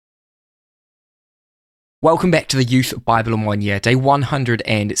Welcome back to the Youth Bible in 1 Year, day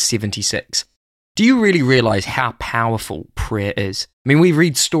 176. Do you really realise how powerful prayer is? I mean, we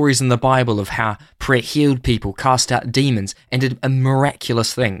read stories in the Bible of how prayer healed people, cast out demons, and did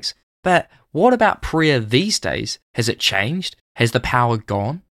miraculous things. But what about prayer these days? Has it changed? Has the power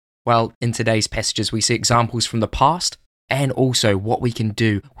gone? Well, in today's passages, we see examples from the past and also what we can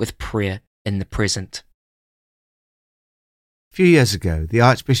do with prayer in the present. A few years ago, the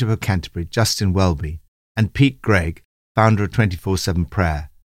Archbishop of Canterbury, Justin Welby, and Pete Greig, founder of 24/7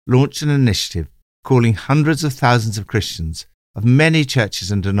 Prayer, launched an initiative calling hundreds of thousands of Christians of many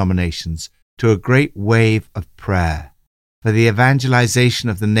churches and denominations to a great wave of prayer for the evangelization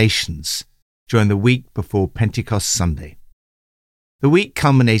of the nations during the week before Pentecost Sunday. The week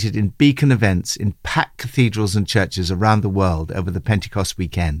culminated in beacon events in packed cathedrals and churches around the world over the Pentecost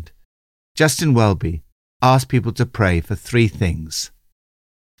weekend. Justin Welby asked people to pray for three things: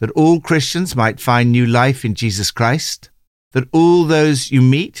 that all Christians might find new life in Jesus Christ, that all those you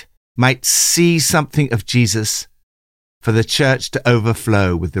meet might see something of Jesus, for the church to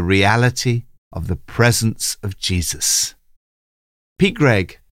overflow with the reality of the presence of Jesus. Pete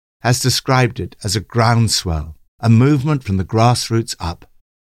Greig has described it as a groundswell, a movement from the grassroots up.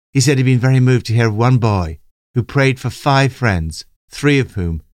 He said he'd been very moved to hear of one boy who prayed for 5 friends, 3 of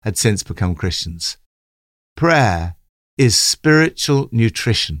whom had since become Christians. Prayer is spiritual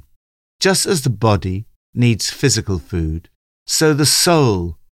nutrition. Just as the body needs physical food, so the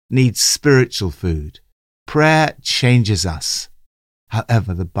soul needs spiritual food. Prayer changes us.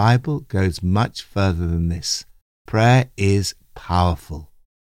 However, the Bible goes much further than this. Prayer is powerful.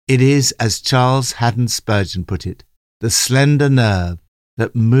 It is, as Charles Haddon Spurgeon put it, the slender nerve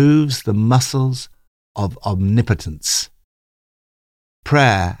that moves the muscles of omnipotence.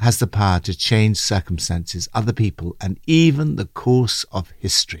 Prayer has the power to change circumstances, other people, and even the course of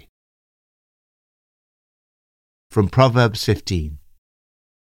history. From Proverbs 15.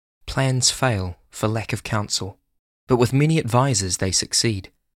 Plans fail for lack of counsel, but with many advisers they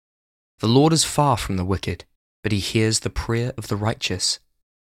succeed. The Lord is far from the wicked, but he hears the prayer of the righteous.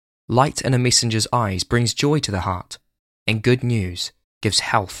 Light in a messenger's eyes brings joy to the heart, and good news gives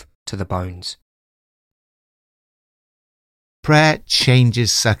health to the bones. Prayer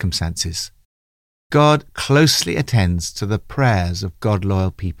changes circumstances. God closely attends to the prayers of God-loyal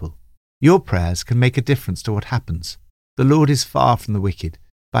people. Your prayers can make a difference to what happens. The Lord is far from the wicked,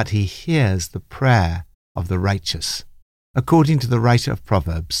 but he hears the prayer of the righteous. According to the writer of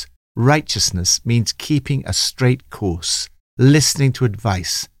Proverbs, righteousness means keeping a straight course, listening to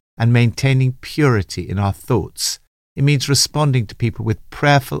advice, and maintaining purity in our thoughts. It means responding to people with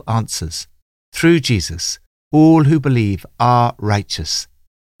prayerful answers. Through Jesus, all who believe are righteous.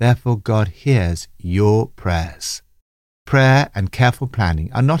 Therefore, God hears your prayers. Prayer and careful planning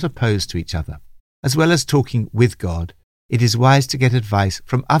are not opposed to each other. As well as talking with God, it is wise to get advice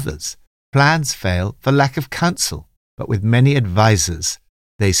from others. Plans fail for lack of counsel, but with many advisers,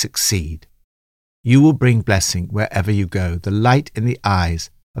 they succeed. You will bring blessing wherever you go. The light in the eyes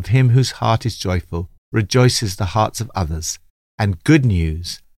of him whose heart is joyful rejoices the hearts of others, and good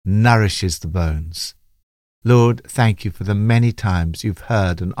news nourishes the bones. Lord, thank you for the many times you've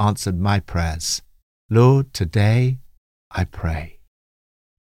heard and answered my prayers. Lord, today I pray.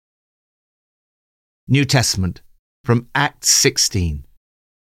 New Testament, from Acts 16.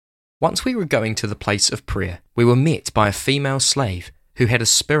 Once we were going to the place of prayer, we were met by a female slave who had a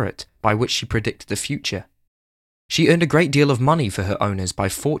spirit by which she predicted the future. She earned a great deal of money for her owners by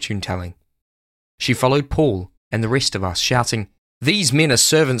fortune-telling. She followed Paul and the rest of us, shouting, "These men are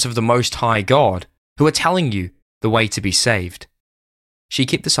servants of the Most High God, who are telling you the way to be saved." She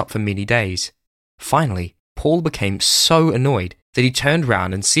kept this up for many days. Finally, Paul became so annoyed that he turned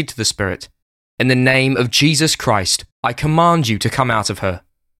round and said to the spirit, "In the name of Jesus Christ, I command you to come out of her."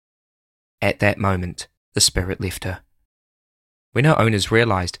 At that moment, the spirit left her. When her owners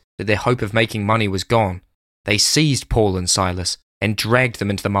realized that their hope of making money was gone, they seized Paul and Silas and dragged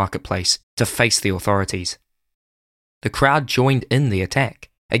them into the marketplace to face the authorities. The crowd joined in the attack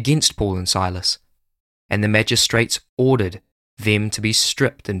against Paul and Silas, and the magistrates ordered them to be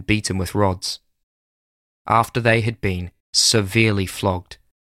stripped and beaten with rods. After they had been severely flogged,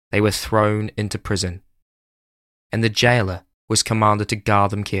 they were thrown into prison, and the jailer was commanded to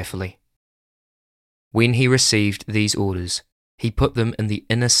guard them carefully. When he received these orders, he put them in the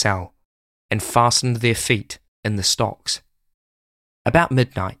inner cell and fastened their feet in the stocks. About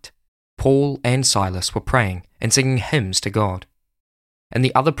midnight, Paul and Silas were praying and singing hymns to God, and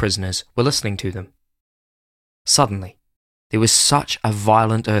the other prisoners were listening to them. Suddenly, there was such a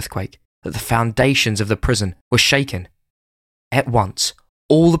violent earthquake that the foundations of the prison were shaken. At once,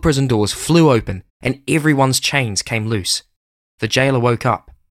 all the prison doors flew open and everyone's chains came loose. The jailer woke up,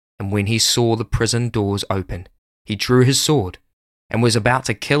 and when he saw the prison doors open, he drew his sword and was about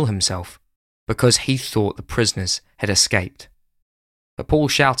to kill himself because he thought the prisoners had escaped. But Paul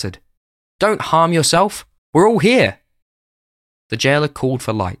shouted, "Don't harm yourself, we're all here." The jailer called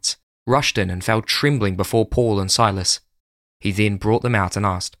for lights, rushed in and fell trembling before Paul and Silas. He then brought them out and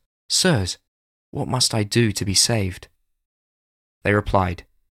asked, "Sirs, what must I do to be saved?" They replied,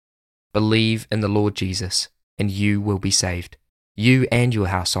 "Believe in the Lord Jesus, and you will be saved, you and your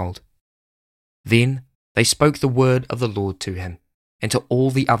household." Then they spoke the word of the Lord to him, and to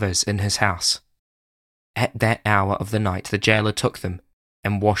all the others in his house. At that hour of the night the jailer took them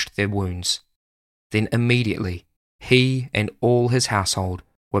and washed their wounds. Then immediately he and all his household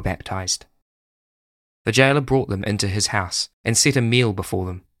were baptized. The jailer brought them into his house and set a meal before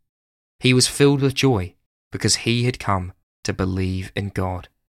them. He was filled with joy because he had come to believe in God,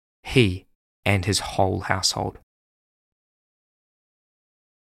 he and his whole household.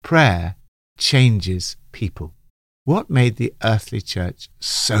 Prayer changes people. What made the earthly church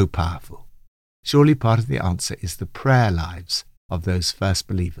so powerful? Surely part of the answer is the prayer lives of those first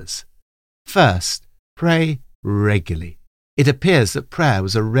believers. First, pray regularly. It appears that prayer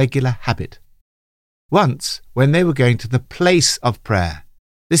was a regular habit. Once, when they were going to the place of prayer,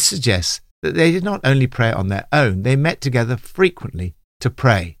 this suggests that they did not only pray on their own, they met together frequently to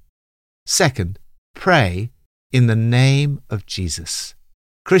pray. Second, pray in the name of Jesus.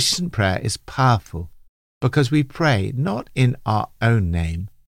 Christian prayer is powerful because we pray not in our own name,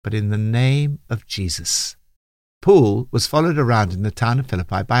 but in the name of Jesus. Paul was followed around in the town of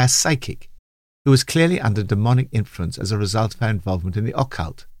Philippi by a psychic who was clearly under demonic influence as a result of her involvement in the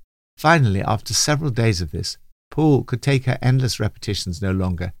occult. Finally, after several days of this, Paul could take her endless repetitions no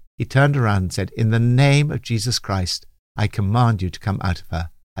longer. He turned around and said, "In the name of Jesus Christ, I command you to come out of her."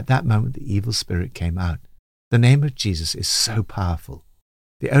 At that moment, the evil spirit came out. The name of Jesus is so powerful.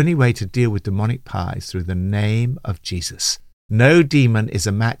 The only way to deal with demonic power is through the name of Jesus. No demon is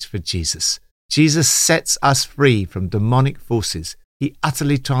a match for Jesus. Jesus sets us free from demonic forces. He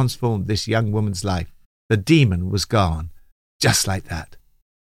utterly transformed this young woman's life. The demon was gone, just like that.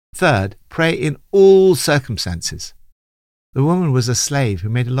 Third, pray in all circumstances. The woman was a slave who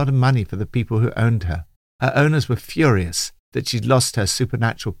made a lot of money for the people who owned her. Her owners were furious that she'd lost her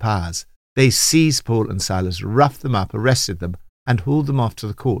supernatural powers. They seized Paul and Silas, roughed them up, arrested them, and hauled them off to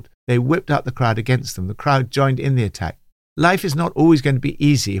the court. They whipped out the crowd against them. The crowd joined in the attack. Life is not always going to be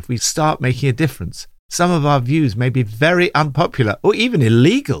easy if we start making a difference. Some of our views may be very unpopular or even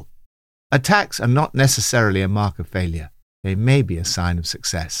illegal. Attacks are not necessarily a mark of failure. They may be a sign of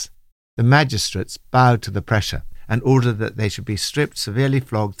success. The magistrates bowed to the pressure and ordered that they should be stripped, severely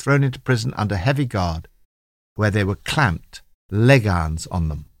flogged, thrown into prison under heavy guard, where they were clamped, leg irons on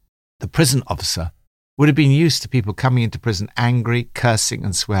them. The prison officer would have been used to people coming into prison angry, cursing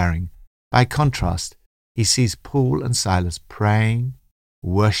and swearing. By contrast, he sees Paul and Silas praying,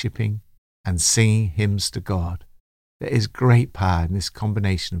 worshipping, and singing hymns to God. There is great power in this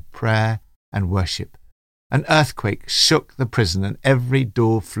combination of prayer and worship. An earthquake shook the prison and every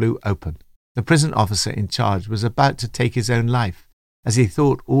door flew open. The prison officer in charge was about to take his own life, as he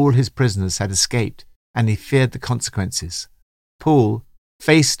thought all his prisoners had escaped, and he feared the consequences. Paul,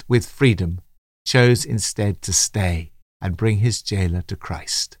 faced with freedom, chose instead to stay and bring his jailer to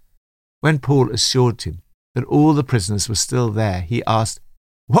Christ. When Paul assured him that all the prisoners were still there, he asked,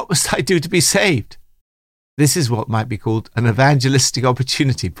 "What must I do to be saved?" This is what might be called an evangelistic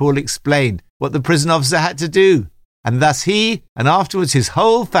opportunity. Paul explained what the prison officer had to do, and thus he, and afterwards his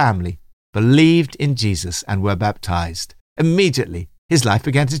whole family, believed in Jesus and were baptized. Immediately, his life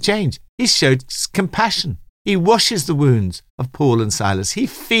began to change. He showed compassion. He washes the wounds of Paul and Silas. He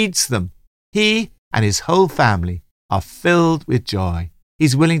feeds them. He and his whole family are filled with joy.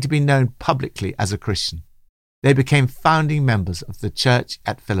 He's willing to be known publicly as a Christian. They became founding members of the church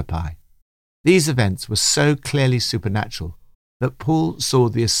at Philippi. These events were so clearly supernatural that Paul saw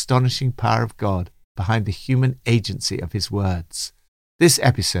the astonishing power of God behind the human agency of his words. This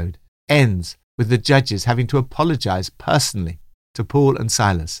episode ends with the judges having to apologize personally to Paul and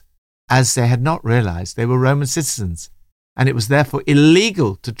Silas, as they had not realized they were Roman citizens, and it was therefore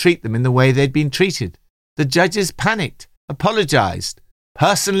illegal to treat them in the way they'd been treated. The judges panicked, apologized,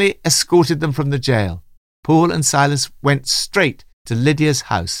 personally escorted them from the jail. Paul and Silas went straight to Lydia's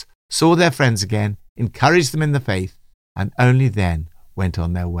house, saw their friends again, encouraged them in the faith, and only then went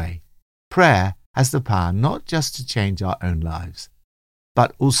on their way. Prayer has the power not just to change our own lives,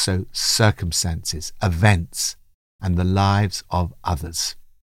 but also circumstances, events, and the lives of others.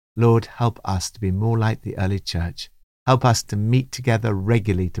 Lord, help us to be more like the early church Help us to meet together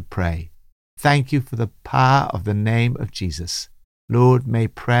regularly to pray. Thank you for the power of the name of Jesus. Lord, may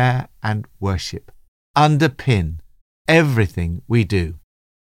prayer and worship underpin everything we do.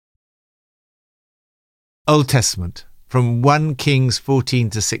 Old Testament, from 1 Kings 14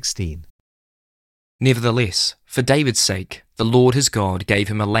 to 16. Nevertheless, for David's sake, the Lord his God gave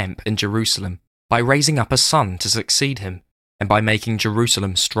him a lamp in Jerusalem by raising up a son to succeed him, and by making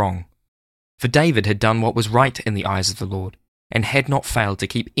Jerusalem strong. For David had done what was right in the eyes of the Lord, and had not failed to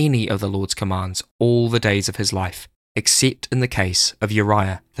keep any of the Lord's commands all the days of his life, except in the case of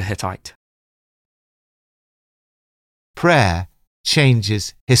Uriah the Hittite. Prayer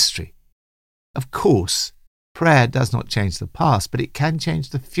changes history. Of course, prayer does not change the past, but it can change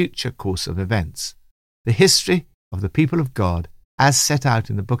the future course of events. The history of the people of God, as set out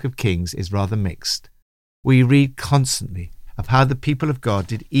in the book of Kings, is rather mixed. We read constantly of how the people of God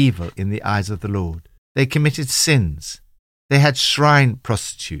did evil in the eyes of the Lord. They committed sins. They had shrine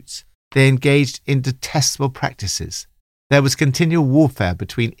prostitutes. They engaged in detestable practices. There was continual warfare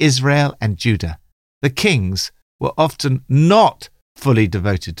between Israel and Judah. The kings were often not fully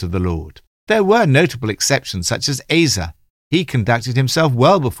devoted to the Lord. There were notable exceptions, such as Asa. He conducted himself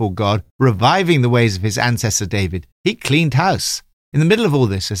well before God, reviving the ways of his ancestor David. He cleaned house. In the middle of all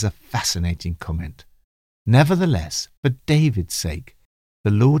this is a fascinating comment. Nevertheless, for David's sake,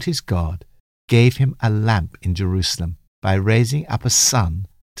 the Lord his God gave him a lamp in Jerusalem by raising up a son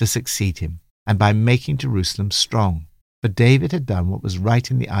to succeed him, and by making Jerusalem strong. For David had done what was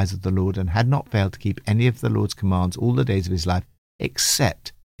right in the eyes of the Lord, and had not failed to keep any of the Lord's commands all the days of his life,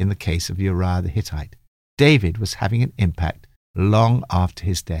 except in the case of Uriah the Hittite. David was having an impact long after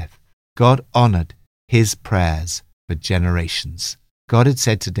his death. God honored his prayers for generations. God had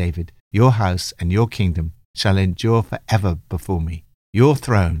said to David, "Your house and your kingdom shall endure forever before me. Your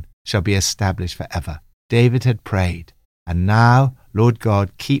throne shall be established forever." David had prayed, and now, Lord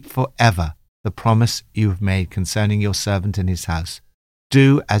God, keep forever the promise you have made concerning your servant and his house.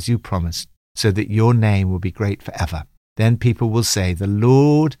 Do as you promised, so that your name will be great forever. Then people will say, "The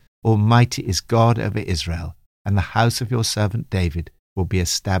Lord Almighty is God over Israel, and the house of your servant David will be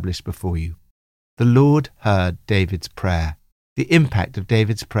established before you." The Lord heard David's prayer. The impact of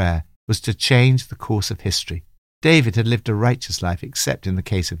David's prayer was to change the course of history. David had lived a righteous life, except in the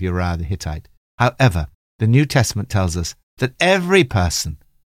case of Uriah the Hittite. However, the New Testament tells us that every person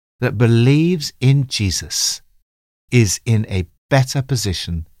that believes in Jesus is in a better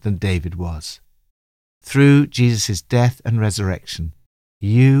position than David was. Through Jesus' death and resurrection,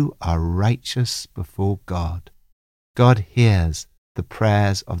 you are righteous before God. God hears the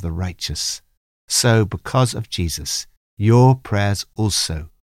prayers of the righteous. So, because of Jesus, your prayers also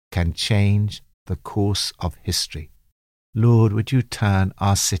can change the course of history. Lord, would you turn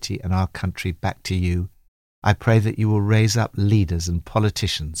our city and our country back to you? I pray that you will raise up leaders and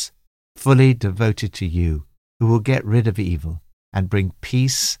politicians fully devoted to you, who will get rid of evil and bring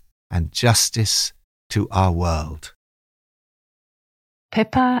peace and justice to our world.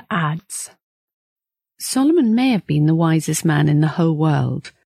 Pippa adds, Solomon may have been the wisest man in the whole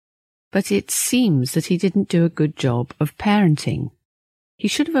world, but it seems that he didn't do a good job of parenting. He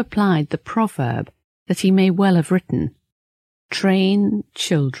should have applied the proverb that he may well have written, "Train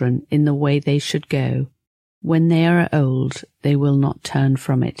children in the way they should go. When they are old, they will not turn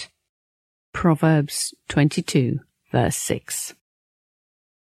from it." Proverbs 22, verse 6.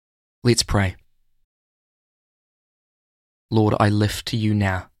 Let's pray. Lord, I lift to you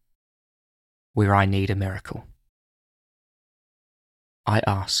now where I need a miracle. I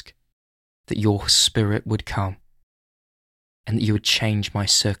ask that your Spirit would come and that you would change my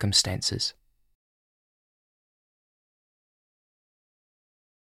circumstances.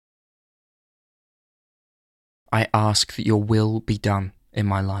 I ask that your will be done in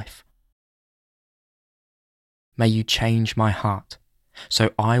my life. May you change my heart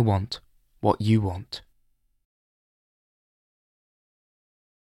so I want what you want.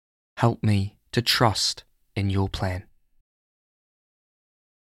 Help me to trust in your plan.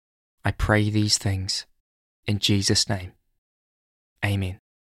 I pray these things in Jesus' name. Amen.